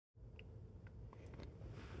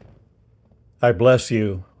I bless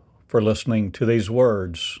you for listening to these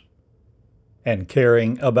words and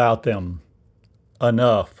caring about them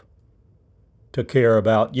enough to care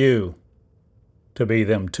about you, to be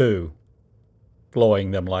them too,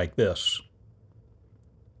 flowing them like this.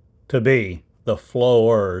 To be the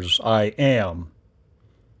flowers I am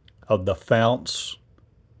of the founts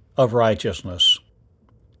of righteousness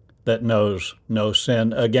that knows no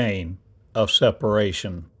sin again of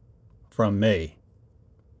separation from me.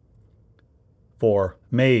 For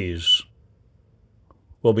me's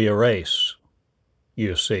will be a race,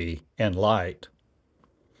 you see, in light.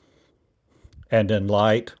 And in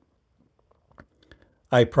light,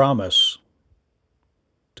 I promise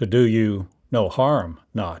to do you no harm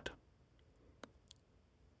not.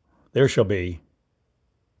 There shall be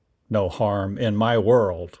no harm in my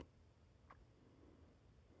world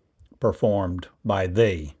performed by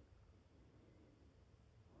thee.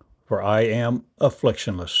 For I am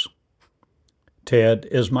afflictionless. Ted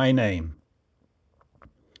is my name.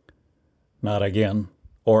 Not again,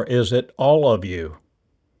 or is it all of you?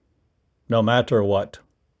 No matter what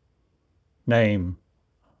name,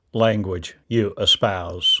 language you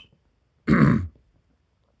espouse. To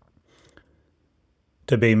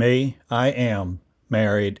be me, I am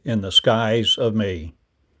married in the skies of me.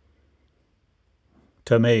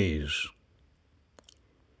 To me's.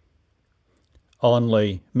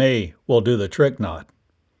 Only me will do the trick not,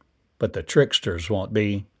 but the tricksters won't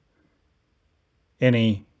be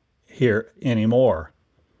any here anymore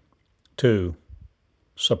to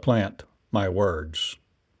supplant my words.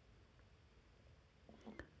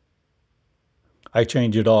 I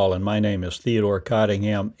change it all, and my name is Theodore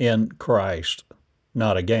Cottingham in Christ,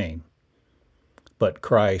 not again, but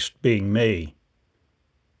Christ being me,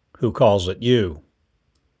 who calls it you,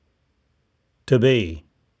 to be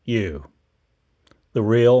you, the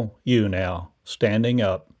real you now, standing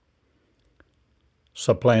up,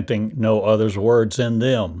 supplanting no other's words in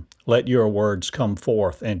them. Let your words come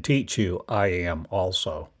forth and teach you I am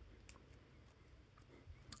also.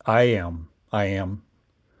 I am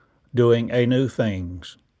doing a new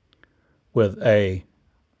things with the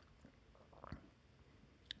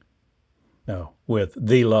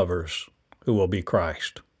lovers who will be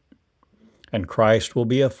Christ. And Christ will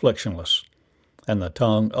be afflictionless, and the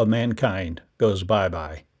tongue of mankind goes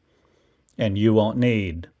bye-bye. And you won't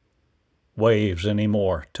need waves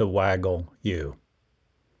anymore to waggle you.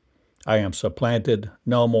 I am supplanted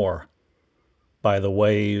no more by the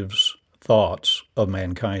waves, thoughts of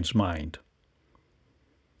mankind's mind.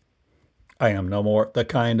 I am no more the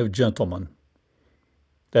kind of gentleman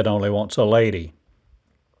that only wants a lady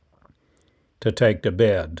to take to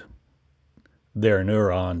bed their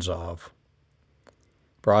neurons of.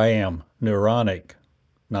 For I am neuronic,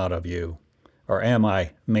 not of you. Or am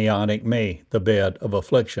I meonic me, the bed of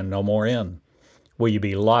affliction no more in? Will you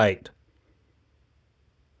be light,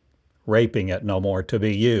 raping it no more to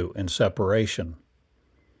be you in separation?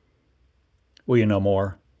 Will you no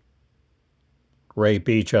more rape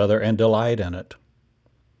each other and delight in it?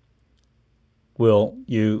 Will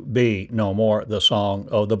you be no more the song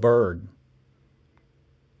of the bird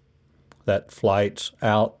that flights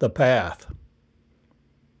out the path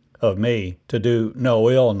of me to do no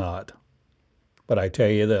ill not? But I tell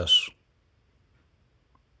you this,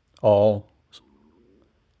 all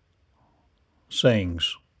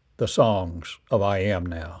sings the songs of I am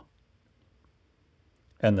now.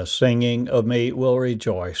 And the singing of me will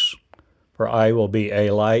rejoice, for I will be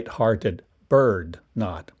a light-hearted bird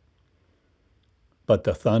not. But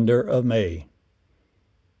the thunder of me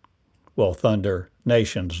will thunder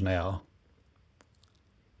nations now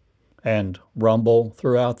and rumble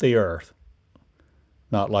throughout the earth,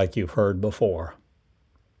 not like you've heard before.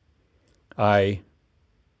 I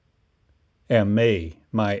am me,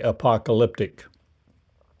 my apocalyptic,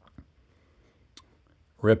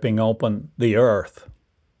 ripping open the earth,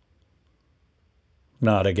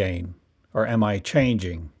 not again. Or am I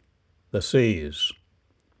changing the seas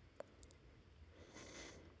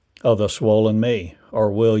of the swollen me?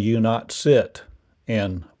 Or will you not sit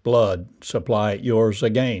in blood supply yours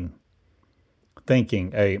again,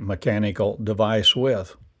 thinking a mechanical device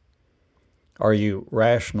with? Are you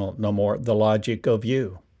rational no more the logic of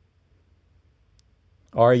you?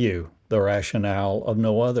 Are you the rationale of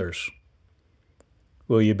no others?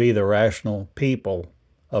 Will you be the rational people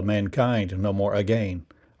of mankind no more again?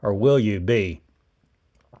 Or will you be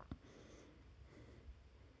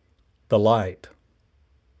the light?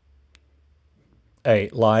 A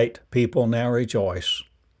light people now rejoice,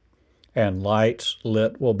 and lights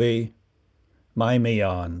lit will be my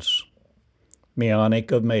meons,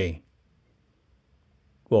 meonic of me,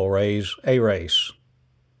 will raise a race,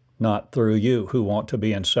 not through you who want to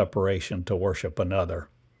be in separation to worship another.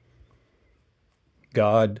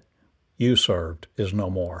 God you served is no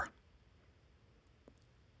more.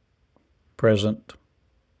 Present,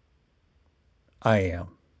 I am,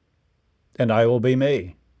 and I will be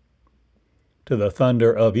me. To the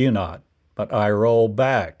thunder of you not, but I roll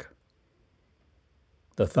back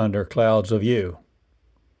the thunder clouds of you.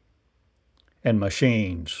 And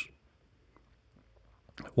machines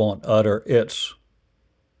won't utter its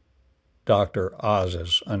Dr.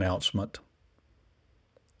 Oz's announcement.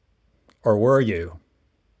 Or were you?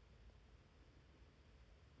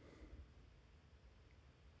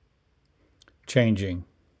 Changing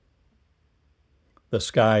the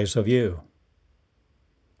skies of you?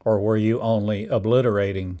 Or were you only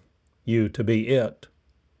obliterating you to be it?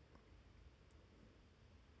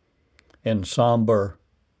 In somber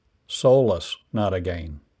solace, not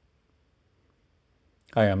again.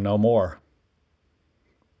 I am no more.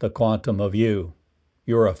 The quantum of you,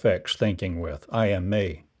 your effects thinking with, I am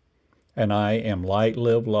me, and I am light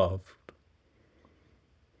lived loved.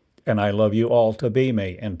 And I love you all to be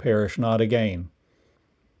me and perish not again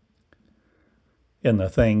in the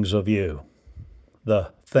things of you.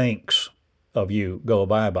 The thinks of you go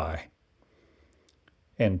bye-bye,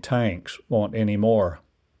 and tanks won't any more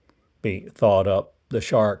be thought up the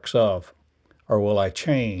sharks of, or will I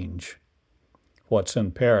change what's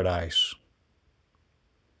in paradise?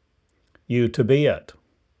 You to be it,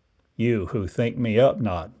 you who think me up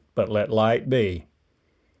not, but let light be,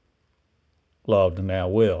 loved now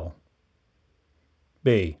will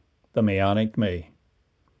be the meonic me,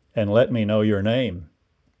 and let me know your name.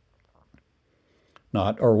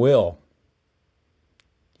 Not or will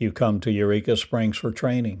you come to Eureka Springs for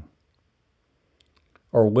training?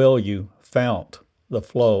 Or will you fount the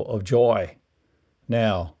flow of joy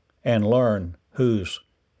now and learn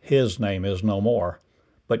his name is no more,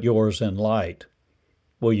 but yours in light?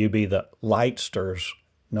 Will you be the lightsters,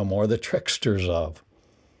 no more the tricksters of?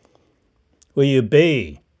 Will you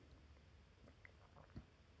be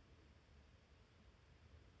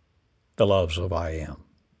the loves of I am?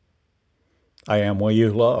 I am will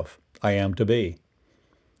you love, I am to be.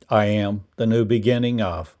 I am the new beginning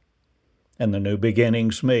of, and the new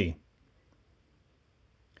beginning's me,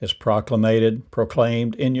 is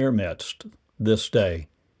proclaimed in your midst this day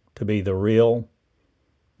to be the real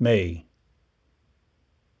me,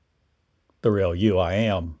 the real you I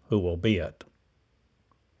am who will be it.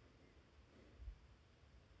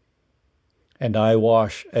 And I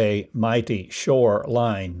wash a mighty shore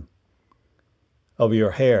line of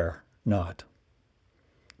your hair not,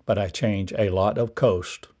 but I change a lot of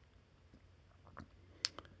coast.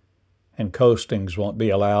 And coastings won't be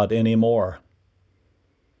allowed anymore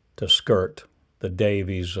to skirt the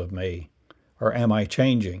Davies of me. Or am I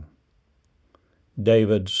changing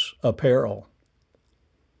David's apparel?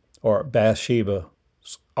 Or Bathsheba,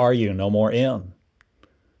 are you no more in?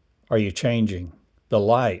 Are you changing the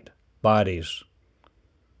light bodies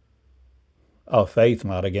of faith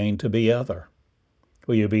not again to be other?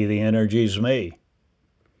 Will you be the energies me?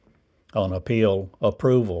 On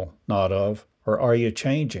approval not of, or are you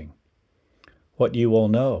changing what you will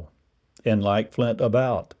know in like flint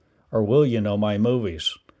about? Or will you know my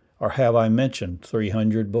movies? Or have I mentioned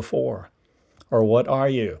 300 before? Or what are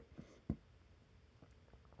you?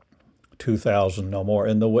 2,000 no more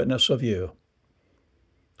in the witness of you.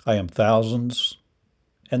 I am thousands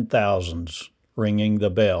and thousands ringing the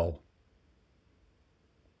bell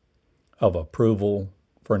of approval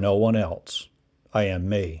for no one else. I am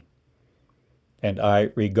me. And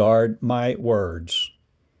I regard my words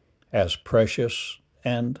as precious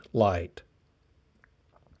and light,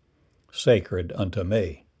 sacred unto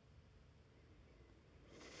me.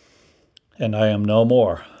 And I am no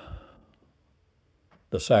more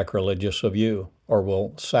the sacrilegious of you, or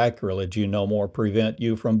will sacrilege you no more prevent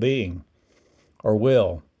you from being, or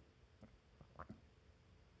will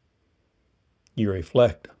you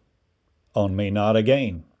reflect on me not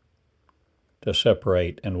again to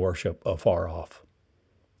separate and worship afar off.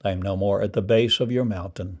 I am no more at the base of your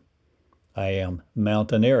mountain. I am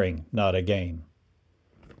mountaineering not again.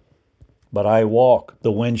 But I walk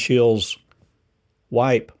the windshields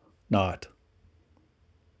wipe not.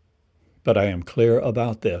 But I am clear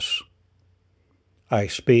about this. I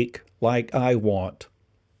speak like I want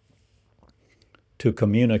to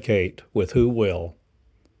communicate with who will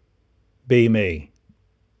be me,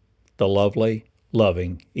 the lovely,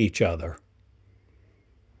 loving each other.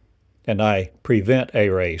 And I prevent a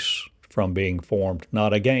race from being formed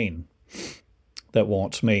not again that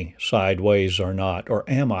wants me sideways or not, or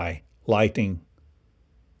am I lighting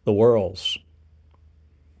the worlds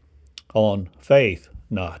on faith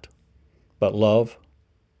not? but love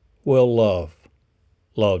will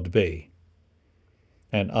loved be.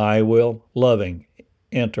 And I will, loving,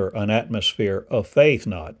 enter an atmosphere of faith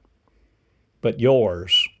not, but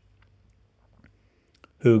yours,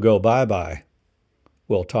 who go bye-bye,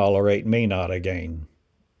 will tolerate me not again.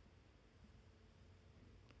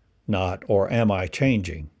 Not, or am I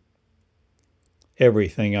changing?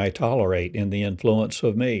 Everything I tolerate in the influence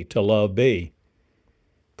of me to love be,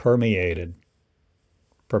 permeated,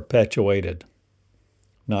 perpetuated,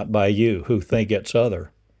 not by you who think it's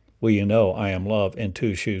other. Will you know I am love in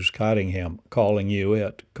two shoes kiting him, calling you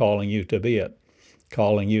it, calling you to be it,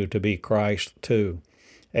 calling you to be Christ too,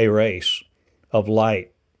 a race of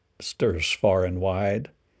lightsters far and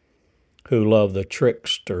wide, who love the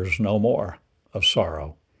tricksters no more of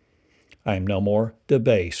sorrow. I am no more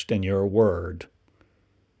debased in your word,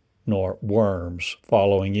 nor worms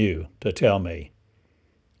following you to tell me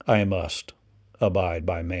I must abide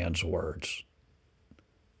by man's words.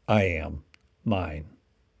 I am mine.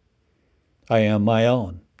 I am my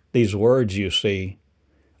own. These words, you see,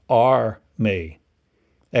 are me,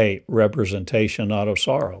 a representation not of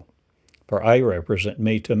sorrow, for I represent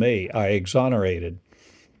me to me. I exonerated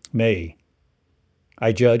me.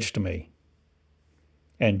 I judged me.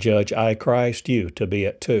 And judge I Christ you to be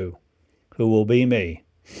it too, who will be me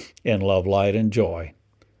in love, light, and joy.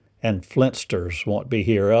 And flintsters won't be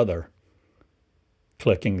here other,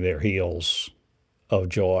 clicking their heels of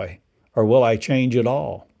joy. Or will I change it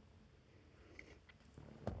all?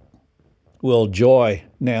 Will joy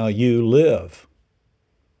now you live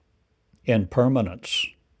in permanence?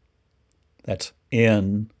 That's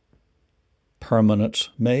in permanence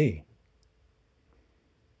me.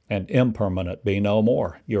 And impermanent be no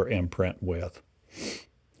more your imprint with.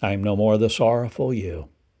 I am no more the sorrowful you.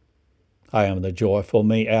 I am the joyful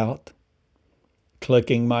me out,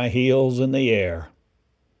 clicking my heels in the air.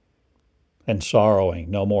 And sorrowing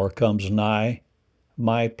no more comes nigh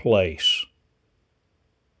my place,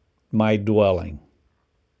 my dwelling,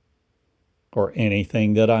 or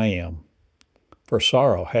anything that I am. For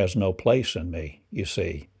sorrow has no place in me, you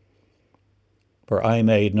see. For I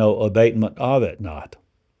made no abatement of it not.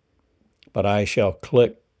 But I shall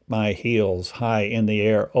click my heels high in the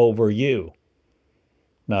air over you.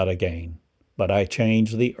 Not again, but I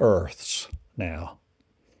change the earths now.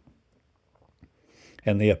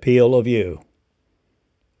 And the appeal of you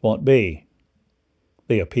won't be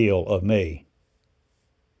the appeal of me.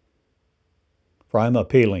 For I'm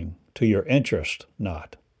appealing to your interest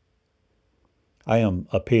not. I am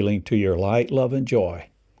appealing to your light, love, and joy.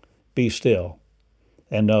 Be still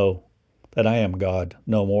and know that I am God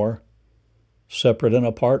no more, separate and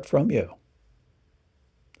apart from you.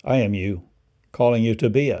 I am you, calling you to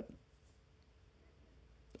be it.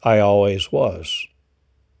 I always was.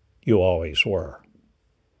 You always were.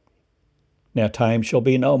 Now time shall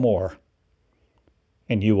be no more,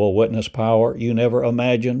 and you will witness power you never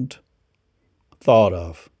imagined, thought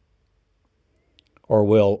of, or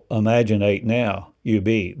will imaginate now you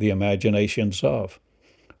be the imaginations of,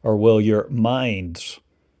 or will your minds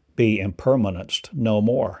be impermanenced no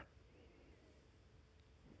more,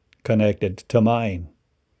 connected to mine,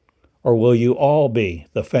 or will you all be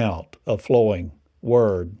the fount of flowing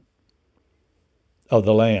word of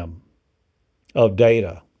the Lamb, of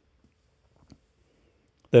data,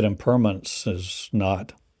 that impermanences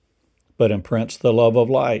not, but imprints the love of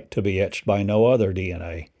light to be etched by no other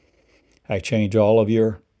DNA. I change all of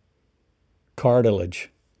your cartilage,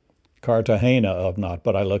 Cartagena of not,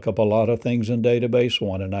 but I look up a lot of things in database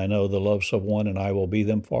one, and I know the loves of one, and I will be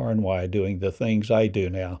them far and wide, doing the things I do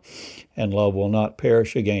now. And love will not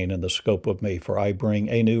perish again in the scope of me, for I bring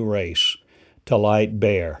a new race to light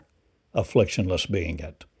bear, afflictionless being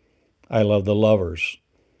it. I love the lovers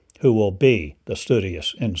who will be the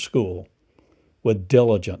studious in school, with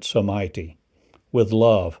diligence a mighty, with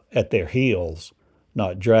love at their heels,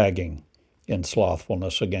 not dragging in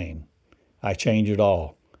slothfulness again. I change it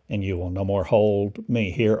all, and you will no more hold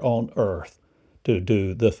me here on earth to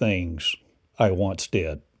do the things I once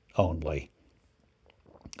did only.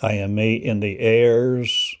 I am me in the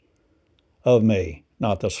airs of me,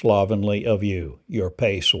 not the slovenly of you, your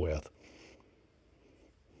pace with.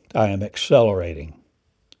 I am accelerating.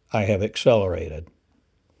 I have accelerated.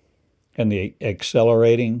 And the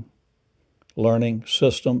accelerating learning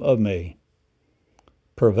system of me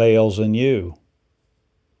prevails in you,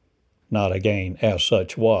 not again as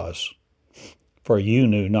such was. For you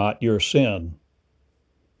knew not your sin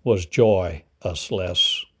was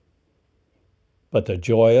joyless, but the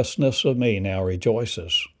joyousness of me now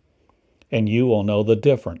rejoices, and you will know the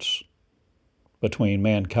difference between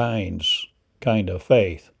mankind's kind of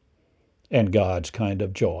faith and God's kind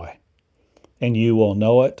of joy. and you will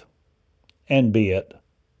know it and be it,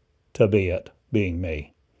 to be it, being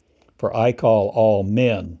me. For I call all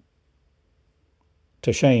men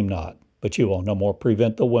to shame not, but you will no more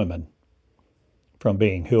prevent the women from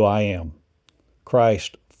being who I am.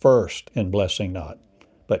 Christ first in blessing not,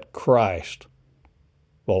 but Christ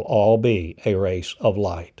will all be a race of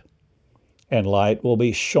light, and light will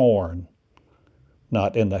be shorn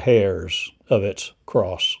not in the hairs of its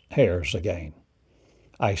cross hairs again.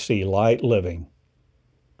 I see light living,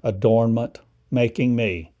 adornment making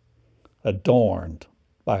me, adorned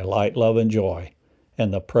by light, love, and joy,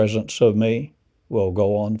 and the presence of me will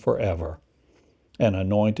go on forever, and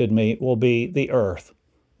anointed me will be the earth,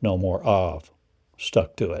 no more of,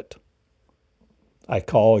 stuck to it. I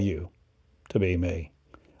call you to be me.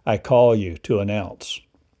 I call you to announce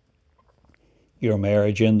your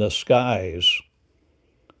marriage in the skies,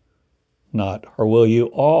 not, or will you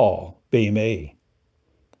all be me?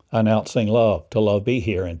 Announcing love, to love be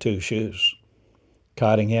here in two shoes.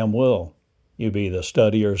 Cottingham, will you be the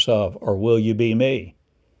studiers of, or will you be me?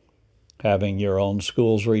 Having your own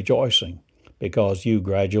schools rejoicing, because you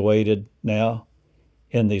graduated now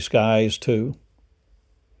in the skies too.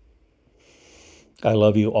 I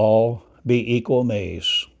love you all, be equal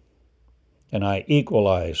me's. And I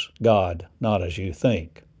equalize God, not as you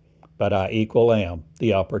think, but I equal am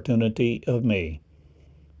the opportunity of me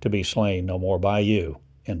to be slain no more by you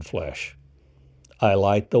in flesh. I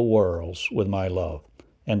light the worlds with my love,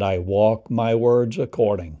 and I walk my words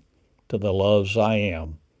according to the loves I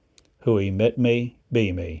am, who emit me,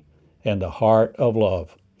 be me, and the heart of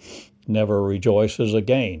love never rejoices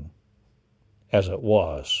again as it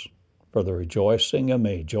was, for the rejoicing of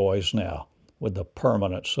me joys now with the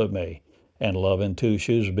permanence of me, and love in two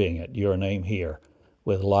shoes being it, your name here,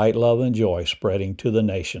 with light, love, and joy spreading to the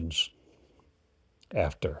nations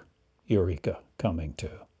after Eureka coming to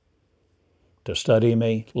study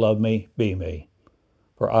me, love me, be me.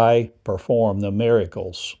 For I perform the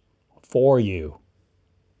miracles for you,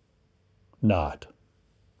 not,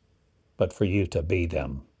 but for you to be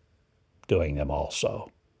them, doing them also.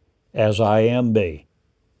 As I am, be,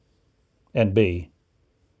 and be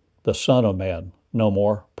the Son of Man no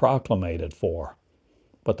more proclamated for,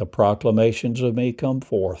 but the proclamations of me come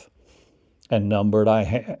forth, and numbered I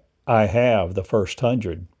have the first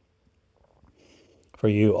 100 for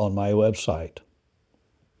you on my website.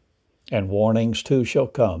 And warnings too shall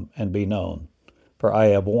come and be known, for I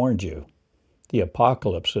have warned you. The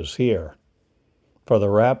apocalypse is here, for the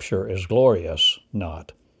rapture is glorious,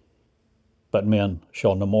 not, but men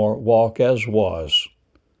shall no more walk as was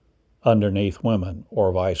underneath women,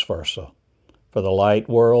 or vice versa. For the light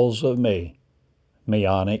worlds of me,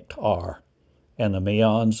 meonic are, and the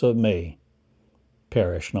meons of me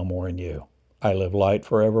perish no more in you. I live light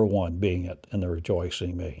forever one, being it, and the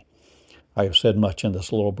rejoicing me. I have said much in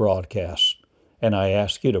this little broadcast, and I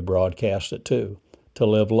ask you to broadcast it too, to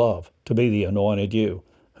live love, to be the anointed you,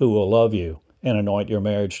 who will love you and anoint your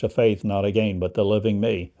marriage to faith, not again, but the living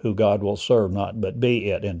me, who God will serve, not but be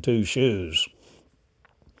it in two shoes,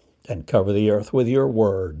 and cover the earth with your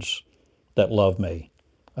words that love me,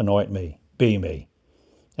 anoint me, be me,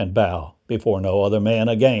 and bow before no other man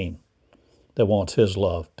again that wants his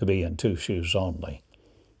love to be in two shoes only.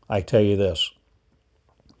 I tell you this,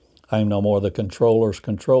 I am no more the controllers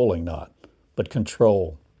controlling not, but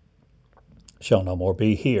control shall no more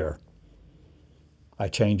be here. I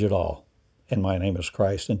change it all. And my name is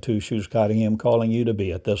Christ in two shoes, Cottingham, calling you to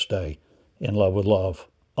be at this day in love with love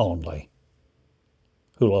only,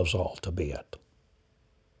 who loves all to be it.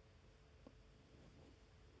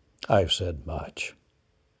 I've said much.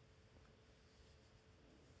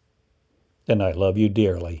 And I love you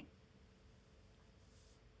dearly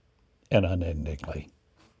and unendingly.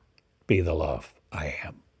 Be the love I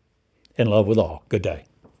am. In love with all. Good day.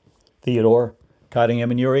 Theodore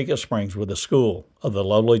Cottingham in Eureka Springs with the School of the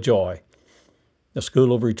Lovely Joy, the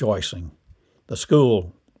School of Rejoicing, the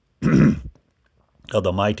School of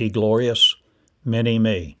the Mighty Glorious Mini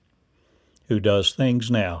Me, who does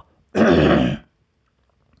things now that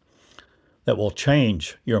will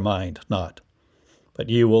change your mind, not, but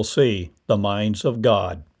you will see the minds of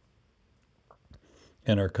God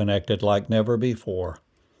interconnected like never before,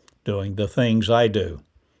 doing the things I do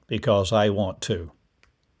because I want to.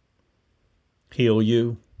 Heal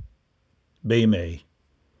you, be me,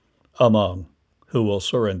 among who will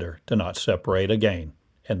surrender to not separate again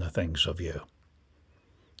in the things of you.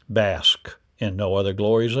 Bask in no other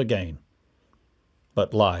glories again,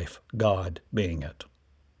 but life, God being it.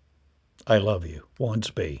 I love you, once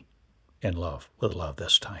be, in love with love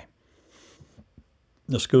this time.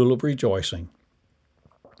 The School of Rejoicing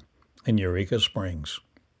in Eureka Springs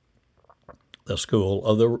the school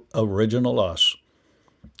of the original us,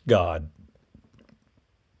 God.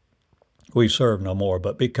 We serve no more,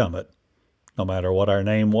 but become it. No matter what our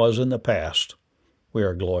name was in the past, we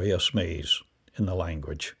are glorious me's in the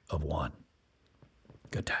language of one.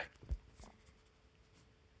 Good day.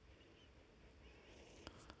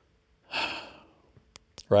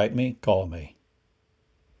 Write me, call me.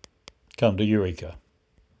 Come to Eureka.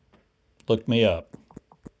 Look me up.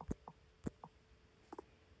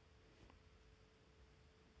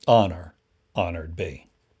 Honor, honored be.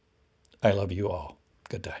 I love you all.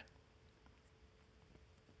 Good day.